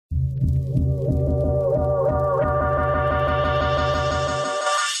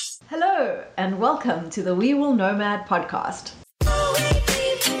and welcome to the We Will Nomad podcast.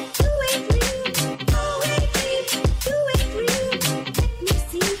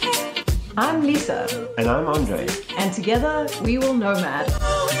 I'm Lisa. And I'm Andre. And together, we will nomad.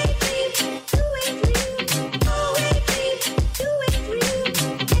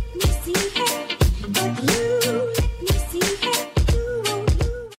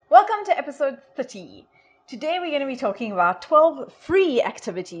 Welcome to episode 30. Today we're going to be talking about 12 free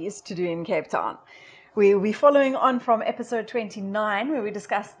activities to do in Cape Town. We'll be following on from episode 29 where we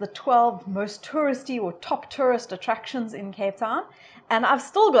discussed the 12 most touristy or top tourist attractions in Cape Town. And I've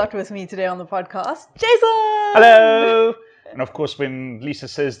still got with me today on the podcast, Jason! Hello! And of course, when Lisa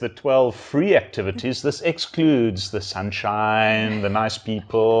says the 12 free activities, this excludes the sunshine, the nice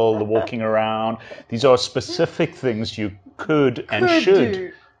people, the walking around. These are specific things you could and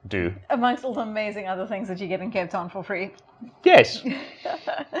should do. Amongst all the amazing other things that you get in Cape Town for free. Yes.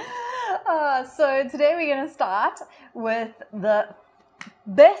 So today we're going to start with the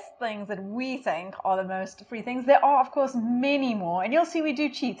best things that we think are the most free things. There are, of course, many more. And you'll see we do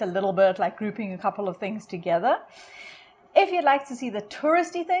cheat a little bit, like grouping a couple of things together. If you'd like to see the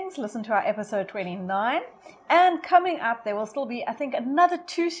touristy things, listen to our episode 29. And coming up, there will still be, I think, another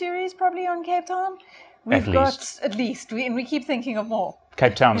 2 series probably on Cape Town. At least. We keep thinking of more.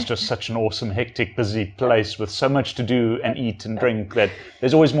 Cape Town's just such an awesome, hectic, busy place with so much to do and eat and drink that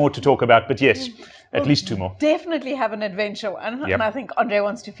there's always more to talk about. But yes, at least 2 more. Definitely have an adventure one. Yep. And I think Andre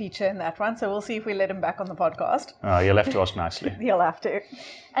wants to feature in that one. So we'll see if we let him back on the podcast. You'll have to ask nicely. You'll have to.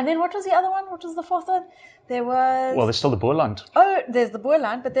 And then what was the other one? What was the fourth one? Well, there's still the Boerland. Oh, there's the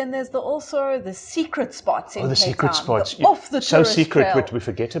Boerland, but then there's also the secret spots in Cape Town. The secret spots. Off the so tourist secret trail. that we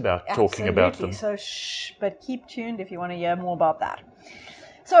forget about talking about them. So shh, but keep tuned if you want to hear more about that.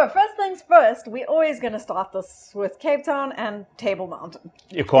 So first things first, we're always going to start this with Cape Town and Table Mountain.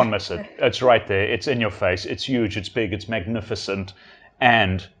 You can't miss it. It's right there. It's in your face. It's huge. It's big. It's magnificent.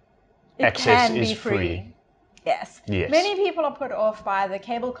 And access is free. Yes. Many people are put off by the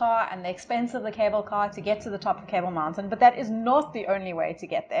cable car and the expense of the cable car to get to the top of Cable Mountain, but that is not the only way to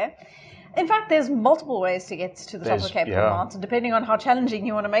get there. In fact, there's multiple ways to get to the top of Cable Mountain, depending on how challenging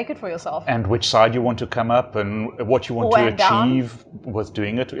you want to make it for yourself. And which side you want to come up and what you want to achieve with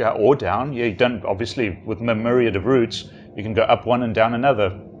doing it, or down. Yeah, you don't, obviously, with a myriad of routes, you can go up one and down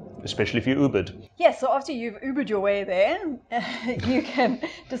another, especially if you Ubered. Yes, so after you've Ubered your way there, you can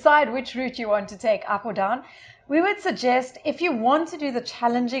decide which route you want to take, up or down. We would suggest, if you want to do the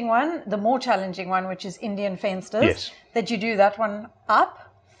challenging one, the more challenging one, which is Indian Fensters, that you do that one up.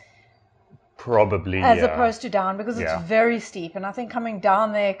 Probably, as opposed to down, because it's very steep. And I think coming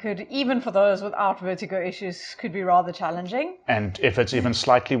down there could, even for those without vertigo issues, could be rather challenging. And if it's even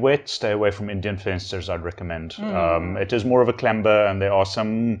slightly wet, stay away from Indian Fensters, I'd recommend. It is more of a clamber, and there are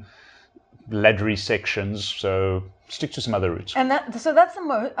some laddery sections, so stick to some other routes. And that's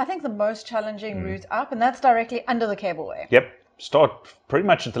the most challenging route up, and that's directly under the cableway. Yep. Start pretty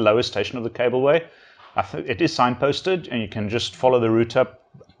much at the lowest station of the cableway. It is signposted, and you can just follow the route up.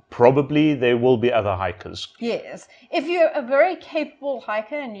 Probably there will be other hikers. Yes. If you're a very capable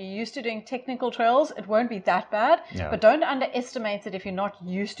hiker and you're used to doing technical trails, it won't be that bad. Yeah. But don't underestimate it if you're not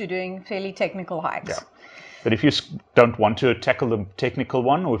used to doing fairly technical hikes. Yeah. But if you don't want to tackle the technical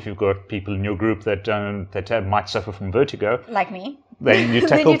one, or if you've got people in your group that might suffer from vertigo, like me, then you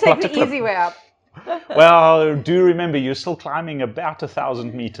then you take the easy way up. Well, do remember you're still climbing about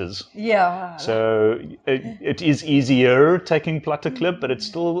 1,000 meters. Yeah. So it is easier taking Platteklip, but it's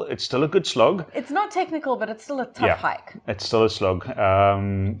still a good slog. It's not technical, but it's still a tough hike. It's still a slog.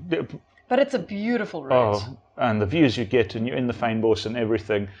 But it's a beautiful route. Oh, and the views you get, and you're in the Fynbos and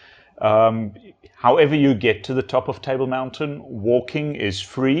everything. However you get to the top of Table Mountain, walking is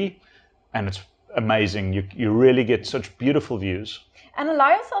free, and it's amazing. You really get such beautiful views. And allow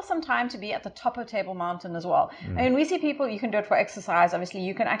yourself some time to be at the top of Table Mountain as well. I mean, we see people, you can do it for exercise. Obviously,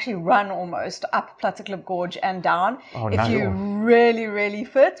 you can actually run almost up Platteklip Gorge and down. If you're really, really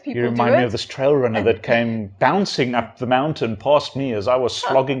fit, people do it. You remind me of this trail runner that came bouncing up the mountain past me as I was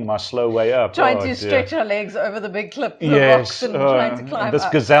slogging my slow way up. Trying to stretch her legs over the big cliff, the rocks, and trying to climb this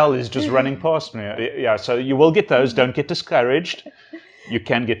up. gazelle is just running past me. Yeah, so you will get those. Don't get discouraged. You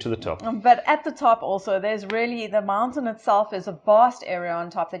can get to the top. But at the top also, there's really, the mountain itself is a vast area on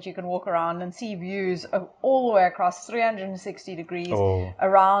top that you can walk around and see views of all the way across 360 degrees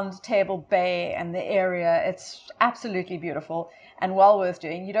around Table Bay and the area. It's absolutely beautiful and well worth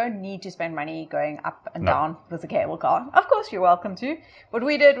doing. You don't need to spend money going up and down with the cable car. Of course, you're welcome to. What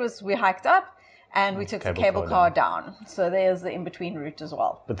we did was we hiked up, and we took the cable car down. So there's the in-between route as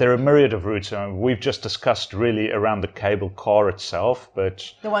well. But there are a myriad of routes. We've just discussed really around the cable car itself,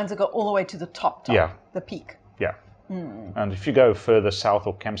 but the ones that go all the way to the top, yeah, the peak. Yeah. And if you go further south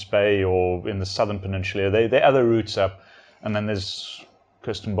or Camps Bay or in the southern peninsula, there are other routes up. And then there's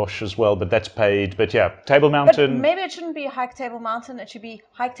Kirstenbosch as well, but that's paid. But yeah, Table Mountain. But maybe it shouldn't be Hike Table Mountain. It should be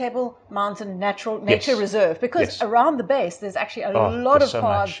Hike Table Mountain Nature Reserve. Because around the base, there's actually a lot of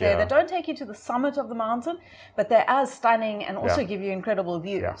paths there that don't take you to the summit of the mountain, but they're as stunning and also give you incredible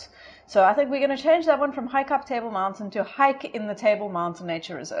views. Yeah. So I think we're going to change that one from Hike Up Table Mountain to Hike in the Table Mountain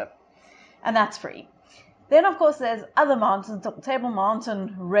Nature Reserve. And that's free. Then, of course, there's other mountains. The Table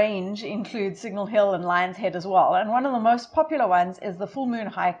Mountain range includes Signal Hill and Lions Head as well. And one of the most popular ones is the Full Moon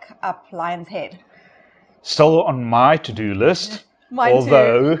Hike up Lions Head. Still on my to-do list. Mine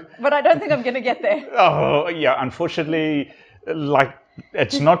although, too. But I don't think I'm going to get there. Oh, yeah. Unfortunately,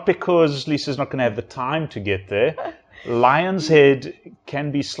 it's not because Lisa's not going to have the time to get there. Lions Head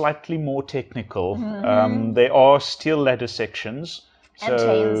can be slightly more technical. There are steel ladder sections.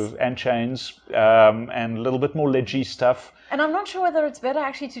 And chains, and a little bit more ledgy stuff. And I'm not sure whether it's better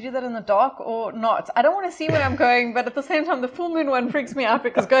actually to do that in the dark or not. I don't want to see where I'm going, but at the same time, the full moon one freaks me out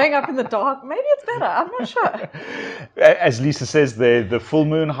because going up in the dark, maybe it's better. I'm not sure. As Lisa says, the full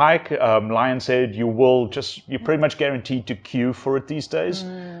moon hike, Lions Head, you're pretty much guaranteed to queue for it these days.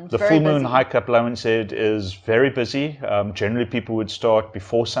 The full moon hike up Lions Head is very busy. Generally, people would start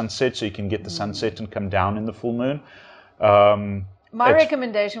before sunset, so you can get the sunset and come down in the full moon. My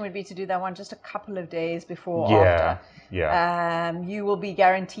recommendation would be to do that one just a couple of days before or after. Yeah. You will be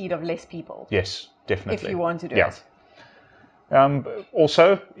guaranteed of less people. Yes, definitely. If you want to do it.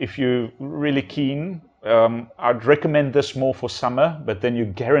 Also, if you're really keen, I'd recommend this more for summer, but then you're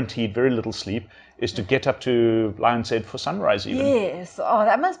guaranteed very little sleep, is to get up to Lions Head for sunrise even. Yes. Oh,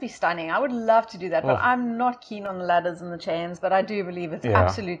 that must be stunning. I would love to do that, but I'm not keen on the ladders and the chains, but I do believe it's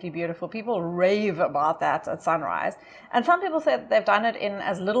absolutely beautiful. People rave about that at sunrise. And some people say that they've done it in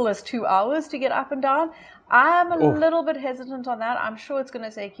as little as 2 hours to get up and down. I'm a little bit hesitant on that. I'm sure it's going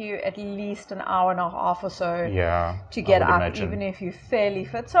to take you at least an hour and a half or so to get up, even if you're fairly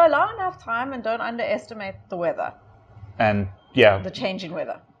fit. So allow enough time and don't underestimate the weather. And the change in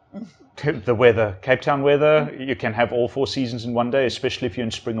weather. The weather, Cape Town weather, you can have all 4 seasons in one day, especially if you're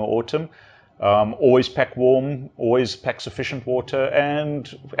in spring or autumn. Always pack warm, always pack sufficient water, and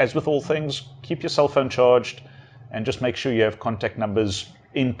as with all things, keep your cell phone charged and just make sure you have contact numbers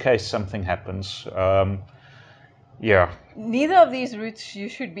in case something happens. Neither of these routes you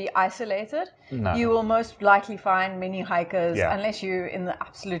should be isolated. No. You will most likely find many hikers unless you're in the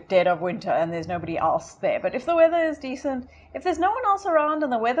absolute dead of winter and there's nobody else there. But if the weather is decent, if there's no one else around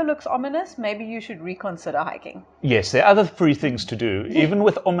and the weather looks ominous, maybe you should reconsider hiking. Yes, there are other free things to do. Even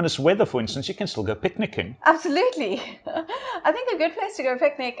with ominous weather, for instance, you can still go picnicking. Absolutely. I think a good place to go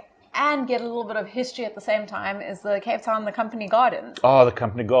picnic and get a little bit of history at the same time is the Cape Town, the Company Gardens. Oh, the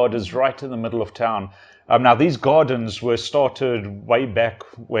Company Gardens, right in the middle of town. Now, these gardens were started way back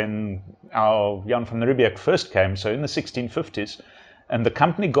when our Jan van Riebeeck first came, so in the 1650s. And the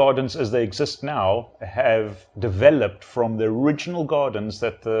Company Gardens, as they exist now, have developed from the original gardens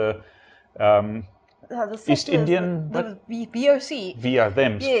that the East Indian... The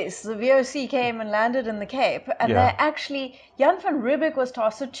VOC. Yes, the VOC came and landed in the Cape. And they actually... Jan van Riebeeck was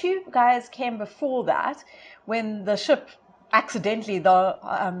tasked. So 2 guys came before that when the ship... accidentally, the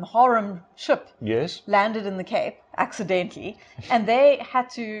Harem ship landed in the Cape, accidentally, and they had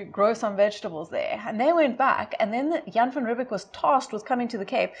to grow some vegetables there. And they went back, and then Jan van Riebeeck was tasked with coming to the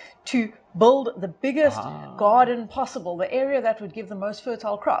Cape to build the biggest garden possible, the area that would give the most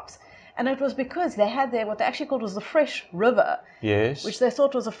fertile crops. And it was because they had there what they actually called was the Fresh River, which they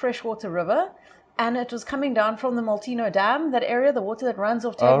thought was a freshwater river. And it was coming down from the Molteno Dam, that area, the water that runs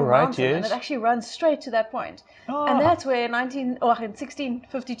off Table Mountain. And it actually runs straight to that point. And that's where in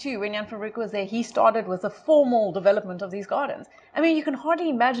 1652, when Jan van Riebeeck was there, he started with the formal development of these gardens. I mean, you can hardly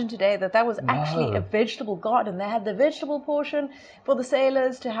imagine today that was actually a vegetable garden. They had the vegetable portion for the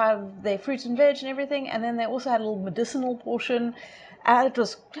sailors to have their fruit and veg and everything. And then they also had a little medicinal portion. And it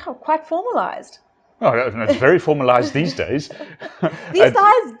was quite formalized. Oh, it's very formalized these days. These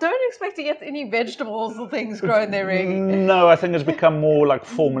guys don't expect to get any vegetables or things grown there, really. No, I think it's become more like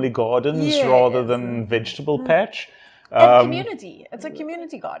formally gardens rather than vegetable patch. And community. It's a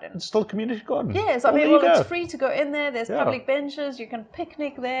community garden. It's still a community garden. Yes, I mean, it's free to go in there. There's public benches. You can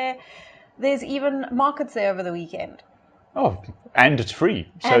picnic there. There's even markets there over the weekend. Oh, and it's free.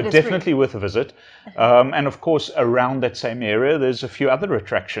 So it's definitely worth a visit. And of course, around that same area, there's a few other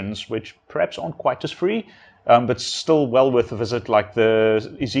attractions which perhaps aren't quite as free. but still well worth a visit, like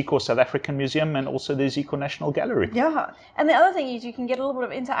the Ezekiel South African Museum and also the Ezekiel National Gallery. Yeah, and the other thing is you can get a little bit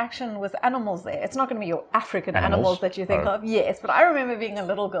of interaction with animals there. It's not going to be your African animals that you think of, yes, but I remember being a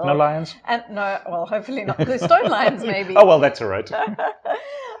little girl. No lions? And no, well, hopefully not. The stone lions, maybe. Oh, well, that's all right.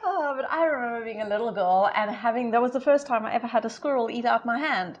 But I remember being a little girl and that was the first time I ever had a squirrel eat out my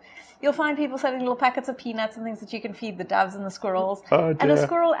hand. You'll find people selling little packets of peanuts and things that you can feed the doves and the squirrels. Oh, dear. And a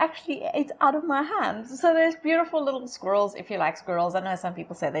squirrel actually ate out of my hand. So there's beautiful little squirrels, if you like squirrels. I know some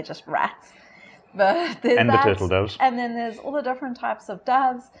people say they're just rats. But there's And that. the turtle doves. And then there's all the different types of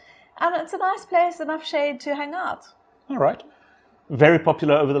doves. And it's a nice place, enough shade to hang out. All right. Very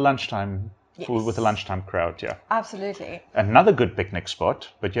popular over the lunchtime. Yes. With the lunchtime crowd, yeah. Absolutely. Another good picnic spot,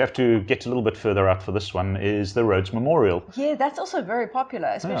 but you have to get a little bit further out for this one, is the Rhodes Memorial. Yeah, that's also very popular,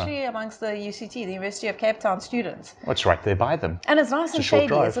 especially amongst the UCT, the University of Cape Town students. Oh, it's right there by them. And it's nice and shady.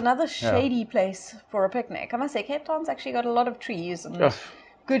 drive. It's another shady place for a picnic. I must say, Cape Town's actually got a lot of trees and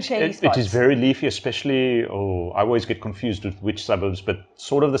good shady spots. It is very leafy, especially, I always get confused with which suburbs, but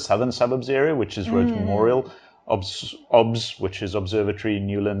sort of the southern suburbs area, which is Rhodes Memorial, OBS, which is Observatory,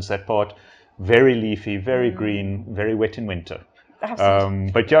 Newlands, that part. Very leafy, very green, very wet in winter.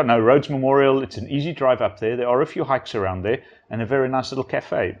 Absolutely. But yeah, no, Rhodes Memorial, it's an easy drive up there. There are a few hikes around there and a very nice little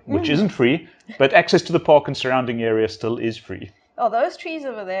cafe, which isn't free, but access to the park and surrounding area still is free. Oh, those trees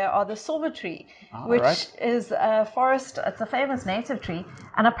over there are the silver tree, which is a forest. It's a famous native tree.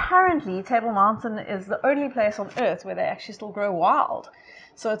 And apparently Table Mountain is the only place on earth where they actually still grow wild.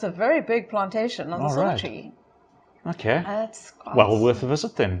 So it's a very big plantation of the silver tree. Okay. It's well worth a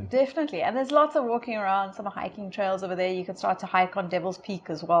visit then. Definitely. And there's lots of walking around, some hiking trails over there. You can start to hike on Devil's Peak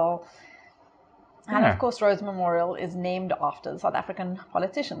as well. And of course, Rhodes Memorial is named after the South African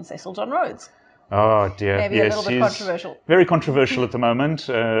politician, Cecil John Rhodes. Oh dear. Maybe a little bit controversial. Very controversial at the moment.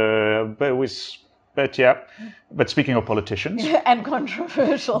 But speaking of politicians. And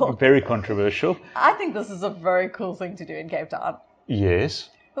controversial. Very controversial. I think this is a very cool thing to do in Cape Town. Yes.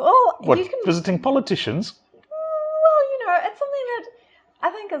 Well, visiting politicians? It's something that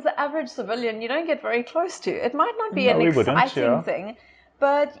I think as the average civilian you don't get very close to. It might not be an exciting thing,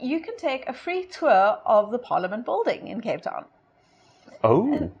 but you can take a free tour of the Parliament building in Cape Town.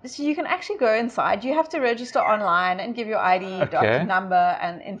 Oh. And so you can actually go inside. You have to register online and give your ID number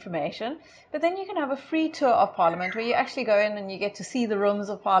and information. But then you can have a free tour of Parliament where you actually go in and you get to see the rooms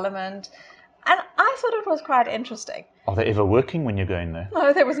of Parliament. And I thought it was quite interesting. Are they ever working when you go in there?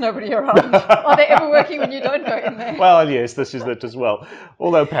 No, there was nobody around. Are they ever working when you don't go in there? Well, yes, this is it as well.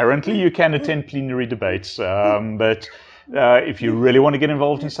 Although apparently you can attend plenary debates. But if you really want to get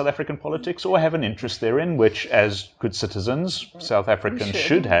involved in South African politics or have an interest therein, which as good citizens, South Africans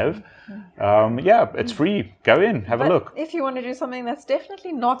should have, it's free. Go in, have a look. If you want to do something that's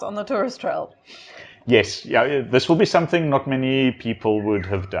definitely not on the tourist trail. Yes, this will be something not many people would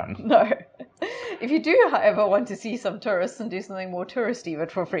have done. No. If you do, however, want to see some tourists and do something more touristy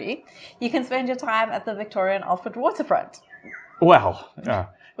but for free, you can spend your time at the Victoria and Albert waterfront. Well,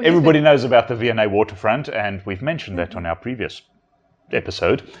 everybody knows about the V&A waterfront, and we've mentioned that on our previous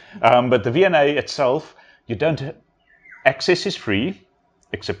episode. But the V&A itself, access is free,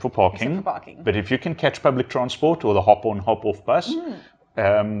 except for parking. But if you can catch public transport or the hop-on, hop-off bus,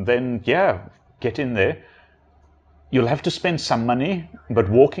 then get in there. You'll have to spend some money, but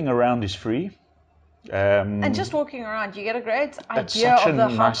walking around is free. And just walking around, you get a great idea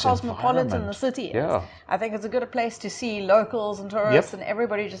of how cosmopolitan the city is. Yeah. I think it's a good place to see locals and tourists and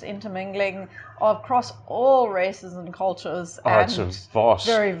everybody just intermingling across all races and cultures. It's a vast,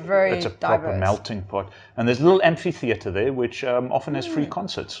 very, very it's a diverse. proper melting pot. And there's a little amphitheatre there, which often has free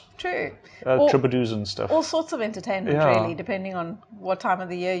concerts. True. Troubadours and stuff. All sorts of entertainment, really, depending on what time of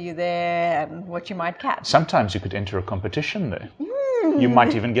the year you're there and what you might catch. Sometimes you could enter a competition there. You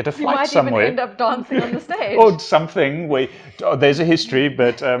might even get a flight somewhere. You might even end up dancing on the stage. Or something. There's a history,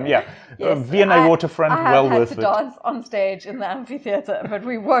 but yes, V&A waterfront, well worth it. I have had to dance on stage in the amphitheatre, but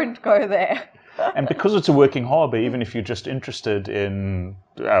we won't go there. And because it's a working harbour, even if you're just interested in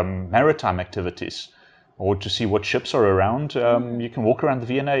maritime activities or to see what ships are around, you can walk around the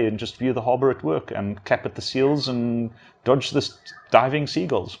V&A and just view the harbour at work and clap at the seals and dodge the diving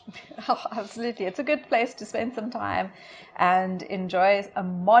seagulls. Oh, absolutely. It's a good place to spend some time and enjoy a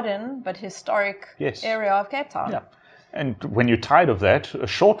modern but historic area of Cape Town. Yeah. And when you're tired of that, a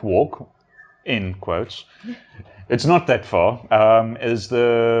short walk, in quotes, it's not that far, is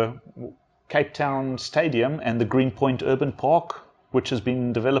the Cape Town Stadium and the Greenpoint Urban Park which has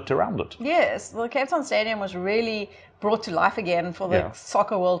been developed around it. Yes, the Cape Town Stadium was really brought to life again for the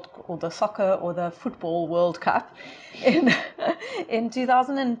soccer or the football World Cup in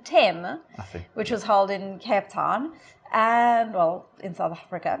 2010, I think, which was held in Cape Town and in South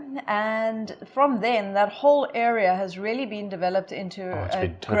Africa. And from then, that whole area has really been developed into a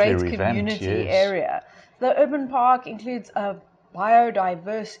totally great revamped, community area. The urban park includes a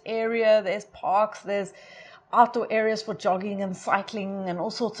biodiverse area. There's parks, there's outdoor areas for jogging and cycling and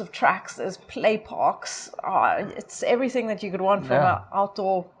all sorts of tracks. There's play parks. It's everything that you could want from an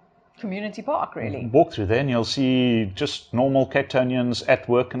outdoor community park, really. Walk through there and you'll see just normal Cape Townians at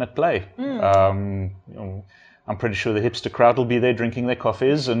work and at play. I'm pretty sure the hipster crowd will be there drinking their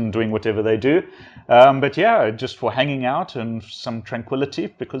coffees and doing whatever they do. But yeah, just for hanging out and some tranquility,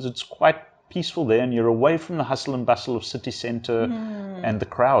 because it's quite peaceful there and you're away from the hustle and bustle of city centre and the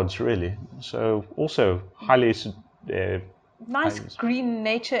crowds, really. So also highly nice green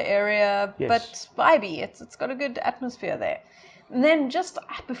nature area, but vibey. It's got a good atmosphere there. And then just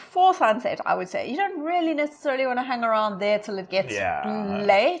before sunset, I would say, you don't really necessarily want to hang around there till it gets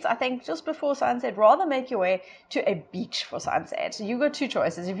late. I think just before sunset, rather make your way to a beach for sunset. So you've got two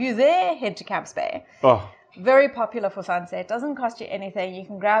choices. If you're there, head to Camps Bay. Very popular for sunset. Doesn't cost you anything. You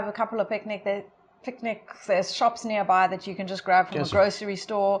can grab a couple of picnics. There's shops nearby that you can just grab from a grocery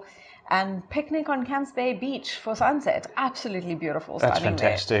store and picnic on Camps Bay Beach for sunset. Absolutely beautiful. That's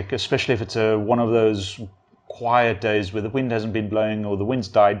fantastic, especially if it's one of those quiet days where the wind hasn't been blowing or the wind's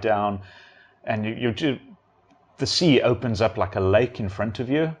died down and the sea opens up like a lake in front of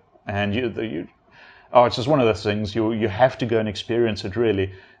you, and it's just one of those things you have to go and experience it,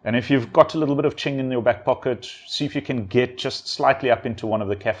 really. And if you've got a little bit of ching in your back pocket, see if you can get just slightly up into one of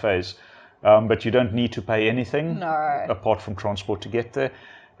the cafes, but you don't need to pay anything apart from transport to get there.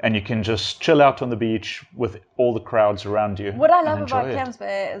 And you can just chill out on the beach with all the crowds around you. What I love about Camps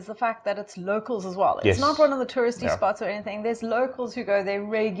Bay is the fact that it's locals as well. It's not one of the touristy spots or anything. There's locals who go there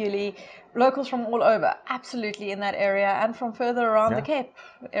regularly, locals from all over, absolutely, in that area, and from further around the Cape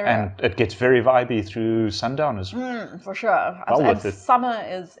area. And it gets very vibey through sundowners. For sure. And summer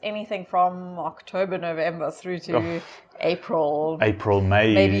is anything from October, November through to April,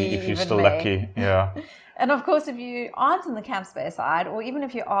 May, maybe if you're still lucky. Yeah. And of course, if you aren't in the Camps Bay side, or even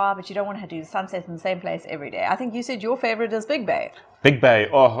if you are, but you don't want to do the sunset in the same place every day, I think you said your favorite is Big Bay. Big Bay.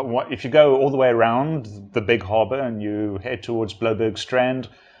 If you go all the way around the big harbour and you head towards Blouberg Strand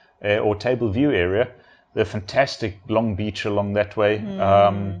or Table View area, the fantastic long beach along that way.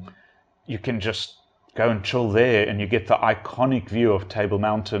 You can just go and chill there, and you get the iconic view of Table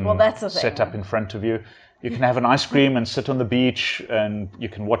Mountain set up in front of you. You can have an ice cream and sit on the beach, and you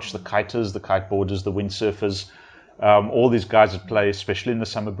can watch the kiters, the kiteboarders, the windsurfers, all these guys at play, especially in the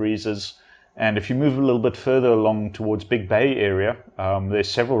summer breezes. And if you move a little bit further along towards Big Bay area, there's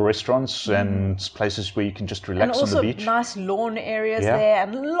several restaurants and places where you can just relax on the beach. And also nice lawn areas there,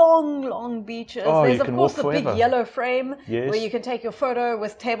 and long beaches. There's, of course, the big yellow frame where you can take your photo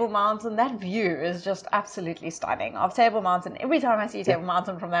with Table Mountain. That view is just absolutely stunning of Table Mountain. Every time I see Table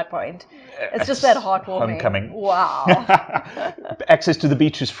Mountain from that point, it's just that heartwarming. Homecoming. Wow. Access to the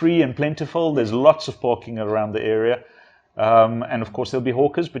beach is free and plentiful. There's lots of parking around the area. And of course there'll be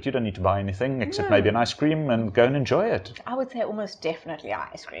hawkers, but you don't need to buy anything except maybe an ice cream and go and enjoy it. I would say almost definitely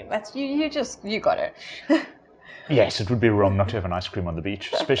ice cream. That's you got it. Yes, it would be wrong not to have an ice cream on the beach,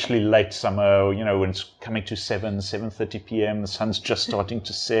 especially late summer, when it's coming to 7:30 p.m. The sun's just starting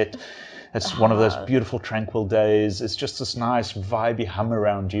to set. It's one of those beautiful, tranquil days. It's just this nice, vibey hum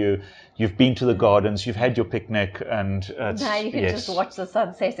around you. You've been to the gardens, you've had your picnic, and now you can just watch the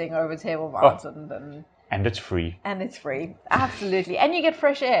sun setting over Table Mountain. And it's free. Absolutely. And you get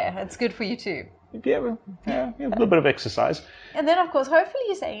fresh air. It's good for you too. Yeah, a little bit of exercise. And then, of course, hopefully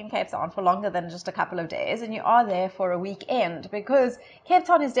you're staying in Cape Town for longer than just a couple of days, and you are there for a weekend, because Cape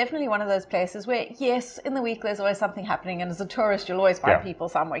Town is definitely one of those places where, yes, in the week there's always something happening, and as a tourist you'll always find people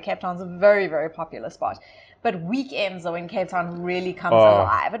somewhere. Cape Town's a very, very popular spot. But weekends are when Cape Town really comes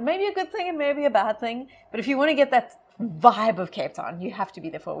alive. It may be a good thing, it may be a bad thing, but if you want to get that vibe of Cape Town, you have to be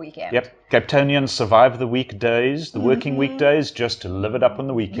there for a weekend. Yep. Cape Townians survive the weekdays, the working weekdays, just to live it up on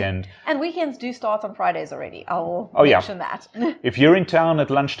the weekend. And weekends do start on Fridays already. I'll mention that. If you're in town at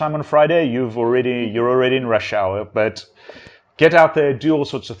lunchtime on Friday, you're already in rush hour. But get out there, do all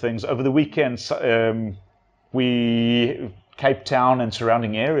sorts of things. Over the weekends, Cape Town and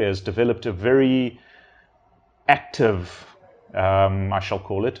surrounding areas developed a very active, I shall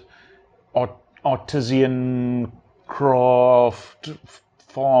call it, artisan craft,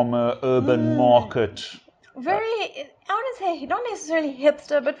 farmer, urban market. Very, I wouldn't say, not necessarily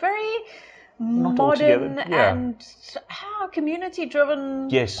hipster, but very Not modern altogether. Yeah. and community-driven.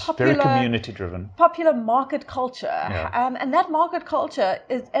 Yes, popular, very community-driven. Popular market culture. Yeah. And that market culture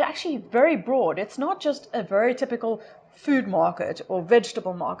is actually very broad. It's not just a very typical food market or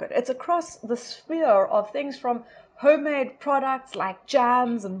vegetable market. It's across the sphere of things from homemade products like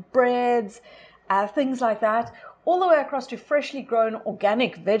jams and breads, things like that, all the way across to freshly grown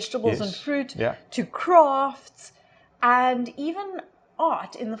organic vegetables and fruit, to crafts, and even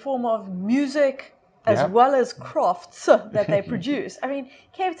art in the form of music as well as crafts that they produce. I mean,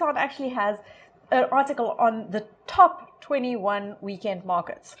 Cape Town actually has an article on the top 21 weekend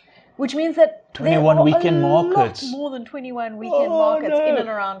markets, which means that 21 there are weekend a markets. lot more than 21 weekend markets in and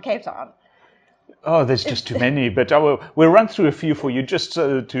around Cape Town. Oh, there's just too many, but we'll run through a few for you just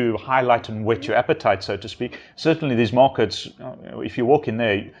to highlight and whet your appetite, so to speak. Certainly these markets, if you walk in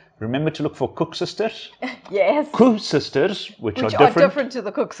there, remember to look for Cook Sisters. Yes. Cook Sisters, which are different to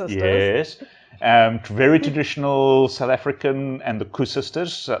the Cook Sisters. Yes. Very traditional South African, and the Cook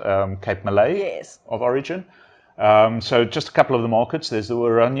Sisters, Cape Malay of origin. So just a couple of the markets. There's the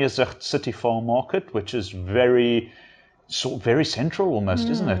Oranjezicht City Farm Market, which is very central almost,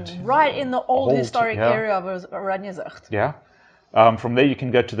 isn't it? Right in the old historic area of Oranjezicht. Yeah. From there you can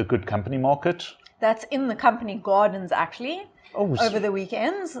go to the Good Company Market. That's in the company gardens, actually. Over the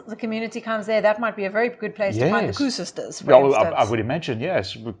weekends, the community comes there. That might be a very good place to find the Cook Sisters, for instance. I would imagine,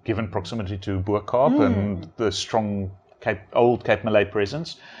 yes, given proximity to Bo-Kaap and the strong old Cape Malay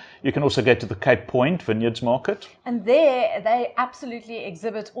presence. You can also go to the Cape Point Vineyards Market. And there, they absolutely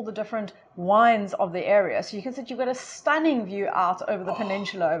exhibit all the different wines of the area. So you can see you've got a stunning view out over the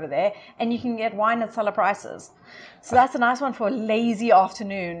peninsula over there, and you can get wine at cellar prices. So that's a nice one for a lazy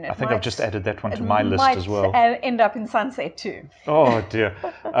afternoon. I think I've just added that one to my list as well. End up in Sunset too. Oh dear.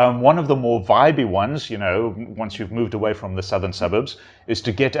 One of the more vibey ones, once you've moved away from the southern suburbs, is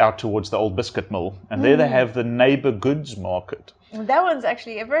to get out towards the old biscuit mill. And there they have the Neighbour Goods Market. That one's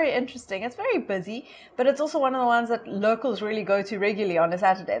actually very interesting. It's very busy, but it's also one of the ones that locals really go to regularly on a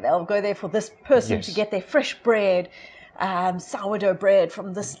Saturday. They'll go there for this person to get their fresh bread, sourdough bread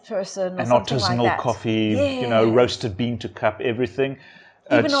from this person, or and something like that. Artisanal coffee, roasted bean to cup, everything.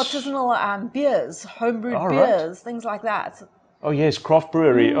 Even artisanal beers, homebrewed beers, things like that. Oh yes, craft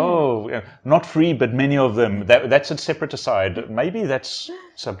brewery. Oh, not free, but many of them. That's a separate aside. Maybe that's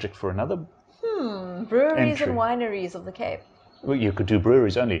subject for another. Breweries and wineries of the Cape. Well, you could do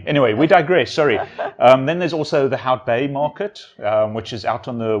breweries only. Anyway, we digress, sorry. Then there's also the Hout Bay Market, which is out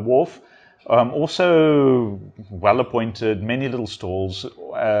on the wharf. Also well-appointed, many little stalls.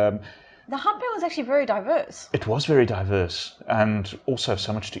 The Hout Bay was actually very diverse. It was very diverse, and also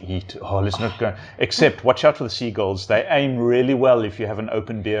so much to eat. Oh, let's not go. Except, watch out for the seagulls. They aim really well if you have an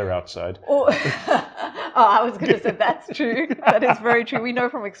open beer outside. I was going to say that's true. That is very true. We know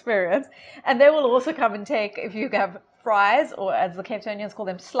from experience. And they will also come and take, if you have fries, or as the Cape Townians call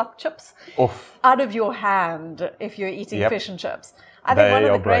them, slap chips, out of your hand if you're eating fish and chips. I think one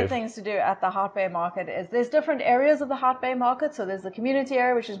of the great things to do at the Hout Bay Market is there's different areas of the Hout Bay Market. So there's the community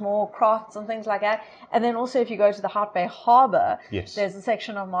area, which is more crafts and things like that. And then also if you go to the Hout Bay Harbour, there's a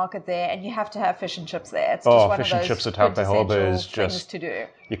section of market there, and you have to have fish and chips there. It's just one fish of those and chips at Hout Bay Harbour is just to do.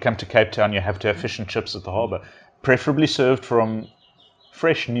 You come to Cape Town, you have to have fish and chips at the harbour, preferably served from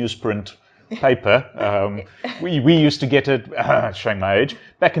fresh newsprint paper. We used to get it, showing my age,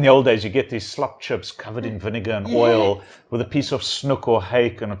 back in the old days, you get these slop chips covered in vinegar and oil with a piece of snook or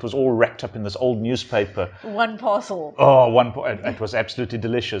hake, and it was all wrapped up in this old newspaper. One parcel. It was absolutely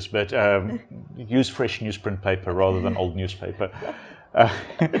delicious, but use fresh newsprint paper rather than old newspaper.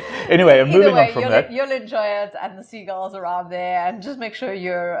 Anyway, I'm moving on from that. You'll enjoy it, and the seagulls around there, and just make sure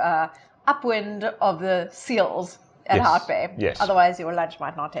you're upwind of the seals at Hout Bay. Yes. Otherwise, your lunch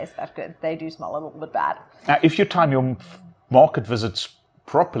might not taste that good. They do smell a little bit bad. Now, if you time your market visits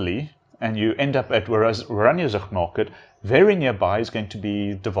properly and you end up at Oranjezicht Market, very nearby is going to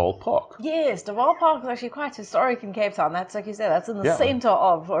be De Waal Park. Yes, De Waal Park is actually quite historic in Cape Town. That's, like you said, that's in the center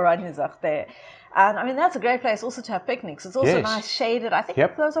of Oranjezicht there. And, I mean, that's a great place also to have picnics. It's also nice shaded. I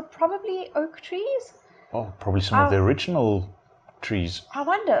think those are probably oak trees. Oh, probably some of the original trees. I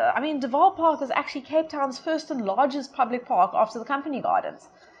wonder. I mean, De Waal Park is actually Cape Town's first and largest public park after the company gardens.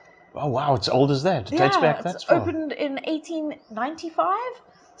 Oh, wow, it's old as that. It dates back that far. It's opened in 1895,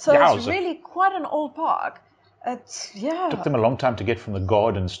 so it's really quite an old park. Yeah. Took them a long time to get from the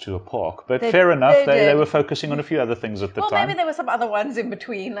gardens to a park, but They- fair enough. they They did. were focusing on a few other things at the Well, time. maybe there were some other ones in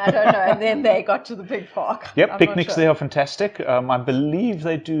between. I don't know. And then they got to the big park. Yep, I'm not picnics sure. there are fantastic. I believe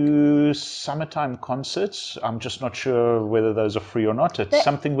they do summertime concerts. I'm just not sure whether those are free or not. It's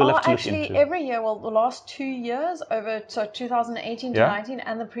something we'll have to look actually, into. every year, well, the last 2 years, so 2018 to Yeah. 19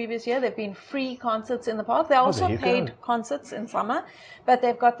 and the previous year, there have been free concerts in the park. There are also there you paid go. concerts in summer, but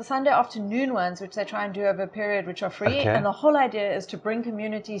they've got the Sunday afternoon ones, which they try and do over a period, which are free. Okay. And the whole idea is to bring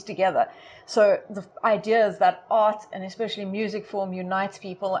communities together. So the idea is that art, and especially music form, unites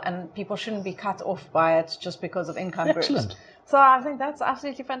people, and people shouldn't be cut off by it just because of income Excellent. groups. So I think that's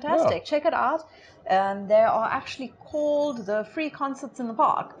absolutely fantastic. Check it out. They are actually called the free concerts in the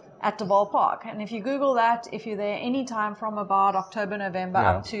park at Duval Park. And if you Google that, if you're there any time from about October, November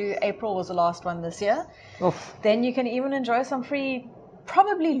up to April was the last one this year, Oof. then you can even enjoy some free,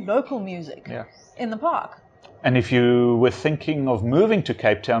 probably local music in the park. And if you were thinking of moving to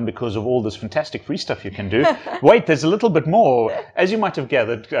Cape Town because of all this fantastic free stuff you can do, wait, there's a little bit more. As you might have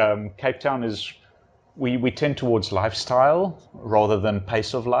gathered, Cape Town is... We tend towards lifestyle rather than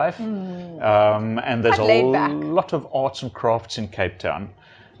pace of life. And there's Quite a laid back. lot of arts and crafts in Cape Town.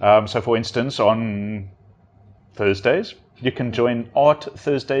 So, for instance, on Thursdays, you can join Art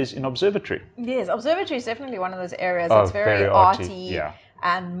Thursdays in Observatory. Yes, Observatory is definitely one of those areas Oh, that's very very arty, arty yeah.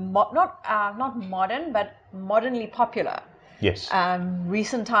 and not modern, but modernly popular. Yes.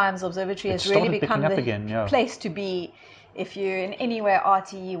 Recent times, Observatory has started really become picking up the again, yeah. place to be. If you're in anywhere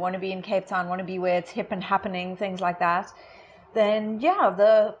arty, you want to be in Cape Town, want to be where it's hip and happening, things like that, then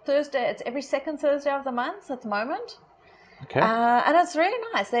the Thursday, it's every second Thursday of the month at the moment. Okay. And it's really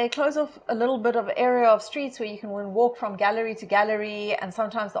nice. They close off a little bit of area of streets where you can walk from gallery to gallery, and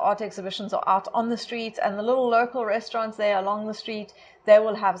sometimes the art exhibitions are out on the streets, and the little local restaurants there along the street, they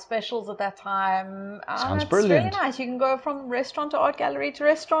will have specials at that time. Sounds it's brilliant. really nice. You can go from restaurant to art gallery to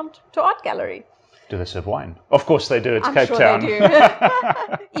restaurant to art gallery. Do they serve wine? Of course they do. It's I'm Cape sure Town. they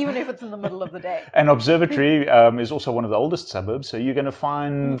do. Even if it's in the middle of the day. And Observatory is also one of the oldest suburbs, so you're going to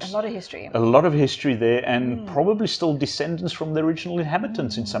find A lot of history. a lot of history there, and probably still descendants from the original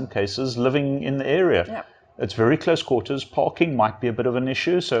inhabitants in some cases living in the area. Yep. It's very close quarters. Parking might be a bit of an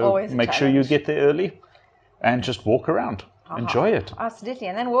issue, so Always a make sure you challenge. get there early and just walk around. Enjoy it. Absolutely.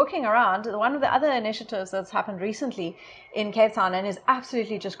 And then walking around, one of the other initiatives that's happened recently in Cape Town and is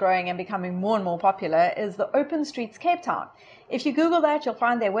absolutely just growing and becoming more and more popular is the Open Streets Cape Town. If you Google that, you'll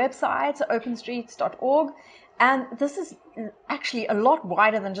find their website, openstreets.org. And this is actually a lot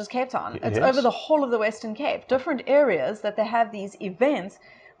wider than just Cape Town. It's Yes. over the whole of the Western Cape, different areas that they have these events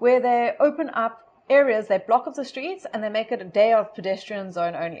where they open up areas, they block off the streets and they make it a day of pedestrian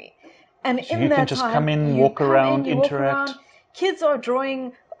zone only. And So in you that can just time, come in, you walk come around, in, you walk interact. around. Kids are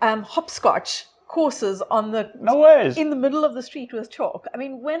drawing hopscotch courses on the No ways. in the middle of the street with chalk. I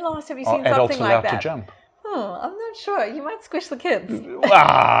mean, when last have you Are seen adults something allowed like that? to jump? I'm not sure. You might squish the kids.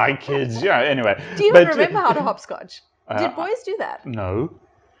 Kids. Yeah. Anyway. Do you even remember how to hopscotch? Uh, Did boys do that? No.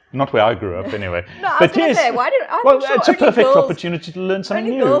 Not where I grew up, anyway. No, I was but going to yes, say, why did I'm well, sure it's a only perfect girls, opportunity to learn something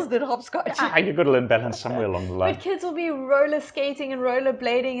only new. girls did hopscotch. You've got to learn balance somewhere along the line. But kids will be roller skating and roller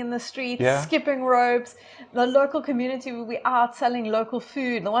blading in the streets, Yeah. skipping ropes. The local community will be out selling local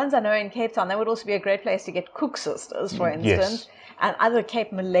food. The ones I know in Cape Town, that would also be a great place to get Cook Sisters, for instance, and other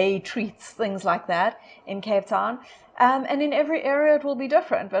Cape Malay treats, things like that in Cape Town. And in every area it will be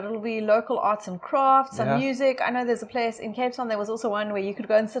different, but it will be local arts and crafts and Yeah. music. I know there's a place in Cape Town, there was also one where you could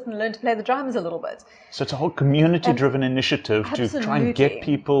go and sit and learn to play the drums a little bit. So it's a whole community-driven initiative to try and get Absolutely.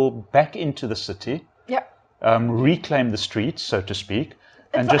 people back into the city, Yep. reclaim the streets, so to speak,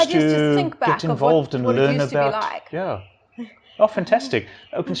 and the just idea is to to think back get of involved and what it learn used to be about. like. Yeah. Oh, fantastic!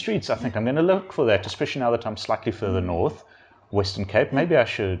 Open streets. I think I'm going to look for that, especially now that I'm slightly further north, Western Cape. Maybe I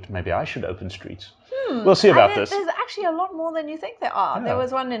should open streets. We'll see about this. There's actually a lot more than you think there are. Yeah. There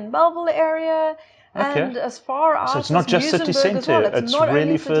was one in Belleville area, and as far out So it's not as just city Muizenberg as centre, well. it's not really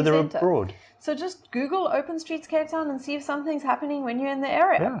only city further centre. abroad. So just Google Open Streets Cape Town and see if something's happening when you're in the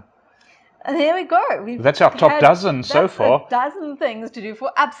area. Yeah. And there we go. That's our top dozen so that's far. A dozen things to do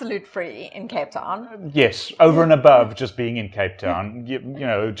for absolute free in Cape Town. Yes, over and above just being in Cape Town, you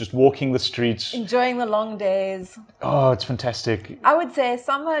know, just walking the streets. Enjoying the long days. Oh, it's fantastic. I would say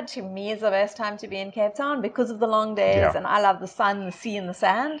summer to me is the best time to be in Cape Town because of the long days, Yeah. and I love the sun, the sea, and the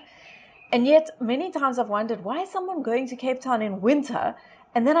sand. And yet, many times I've wondered, why is someone going to Cape Town in winter?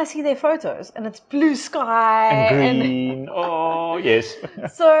 And then I see their photos, and it's blue sky. And green. Oh, yes.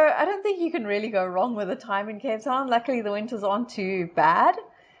 So I don't think you can really go wrong with the time in Cape Town. Luckily, the winters aren't too bad.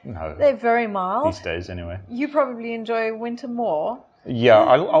 No, They're very mild. these days anyway. You probably enjoy winter more. Yeah,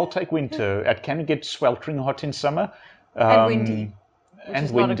 I'll take winter. It can get sweltering hot in summer. And windy. And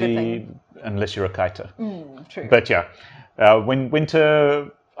is not a good windy, thing. unless you're a kiter. True. But yeah, when winter,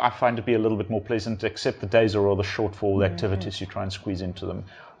 I find to be a little bit more pleasant, except the days are rather short for all the activities you try and squeeze into them.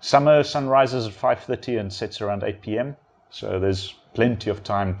 Summer, sun rises at 5:30 and sets around 8 p.m. So there's plenty of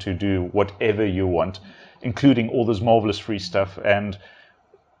time to do whatever you want, including all this marvelous free stuff. And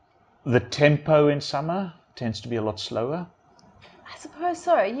the tempo in summer tends to be a lot slower. I suppose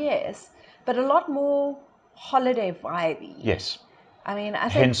so, yes. But a lot more holiday vibey. Yes. I mean, I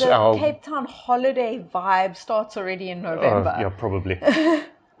think Hence the our- Cape Town holiday vibe starts already in November. Yeah, probably.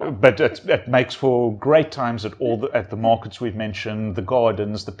 But it makes for great times at the markets we've mentioned, the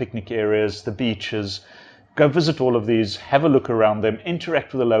gardens, the picnic areas, the beaches. Go visit all of these, have a look around them,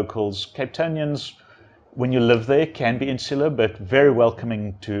 interact with the locals. Cape Townians, when you live there, can be insular, but very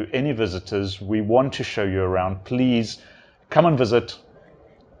welcoming to any visitors. We want to show you around. Please come and visit,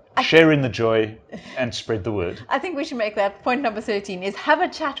 share in the joy, and spread the word. I think we should make that point number 13 is have a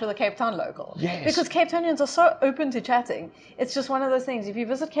chat with a Cape Town local. Yes. Because Cape Townians are so open to chatting. It's just one of those things. If you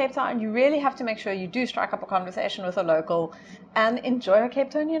visit Cape Town, you really have to make sure you do strike up a conversation with a local and enjoy a Cape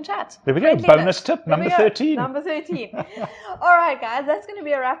Townian chat. There we go. Friendliness. Bonus tip, There we number go. 13. Number 13. All right, guys, that's going to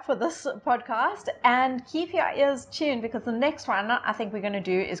be a wrap for this podcast. And keep your ears tuned because the next one I think we're going to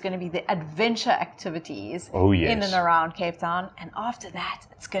do is going to be the adventure activities Oh, yes. in and around Cape Town. And after that,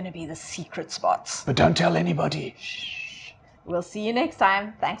 it's going to be the secret spots. But don't tell anybody. We'll see you next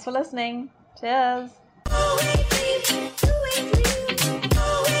time. Thanks for listening. Cheers.